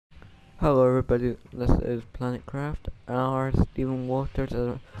Hello everybody, this is PlanetCraft, or Stephen Waters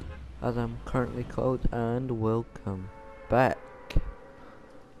as I'm currently called, and welcome back.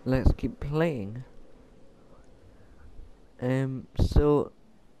 Let's keep playing. So,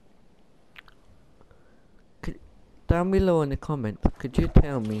 down below in the comments, could you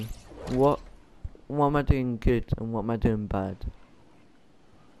tell me what am I doing good and what am I doing bad?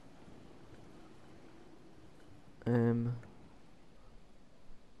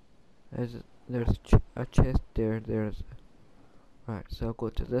 There's a chest there, right, so I'll go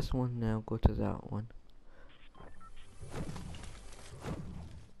to this one now, go to that one.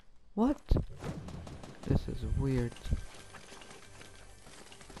 What? This is weird.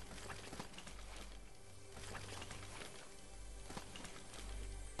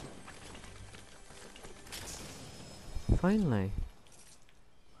 Finally.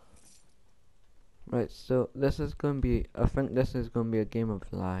 Right, so this is gonna be, I think this is gonna be a game of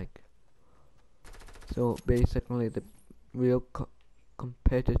lag. So basically the real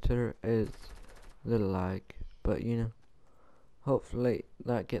competitor is the lag, but you know, hopefully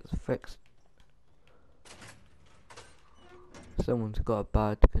that gets fixed. Someone's got a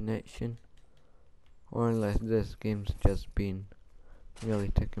bad connection, or unless this game's just been really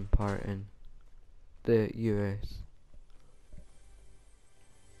taking part in the US.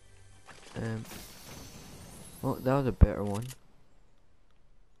 Oh, that was a better one.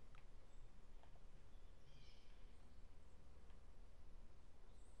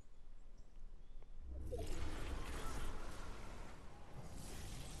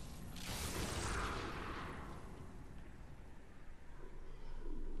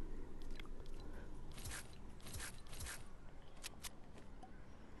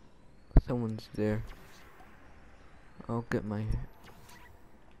 Someone's there. I'll get my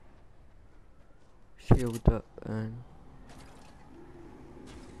shield up and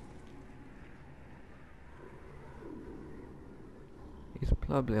he's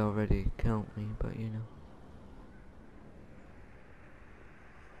probably already killed me, but you know.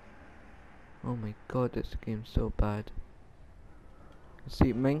 Oh my god, this game's so bad.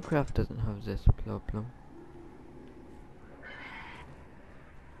 See, Minecraft doesn't have this problem.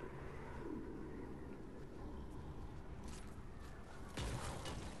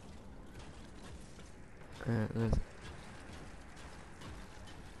 Let's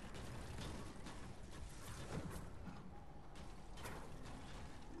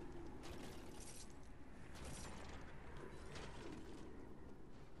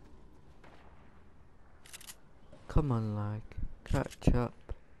come on, lag, catch up.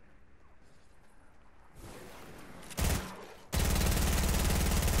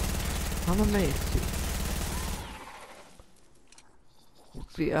 I'm amazed.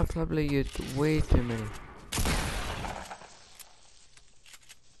 See, I probably used way too many.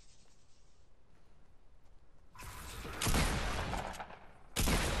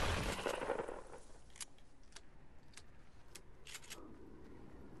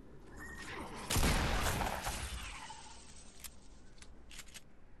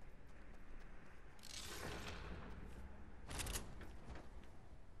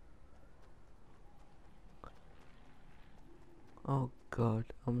 Oh god,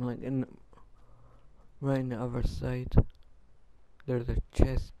 I'm like right on the other side. There's a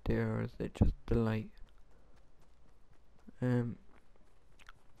chest there, or is it just the light?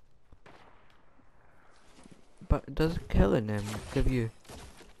 But does killing them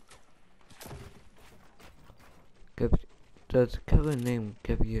does killing them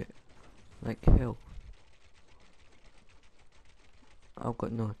give you like health? I've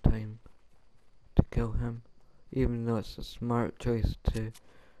got no time to kill him, even though it's a smart choice to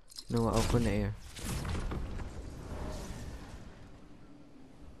know what I'm gonna air.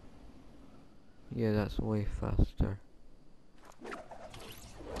 Yeah, that's way faster.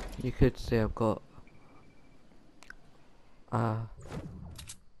 You could say I've got a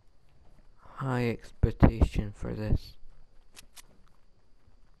high expectation for this.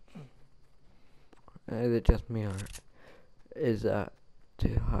 Is it just me, or is that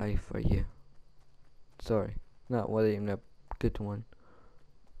too high for you? Sorry, that wasn't even a good one.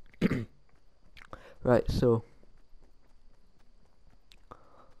 Right, so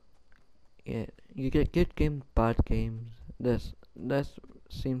yeah, you get good games, bad games. This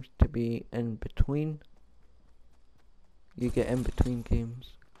seems to be in between. You get in between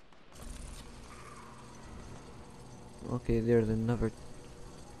games. Okay, there's another.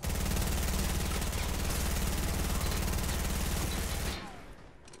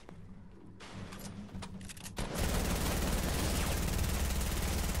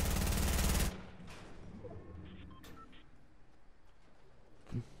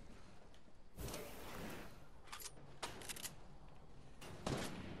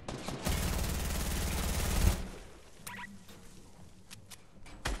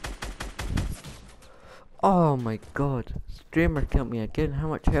 Oh my god. Streamer killed me again. How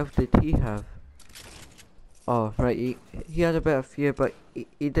much health did he have? Oh, right. He had a bit of fear, but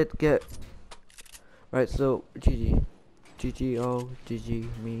he did get... Right, so GG. GG all,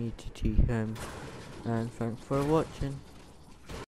 GG me, GG him. And thanks for watching.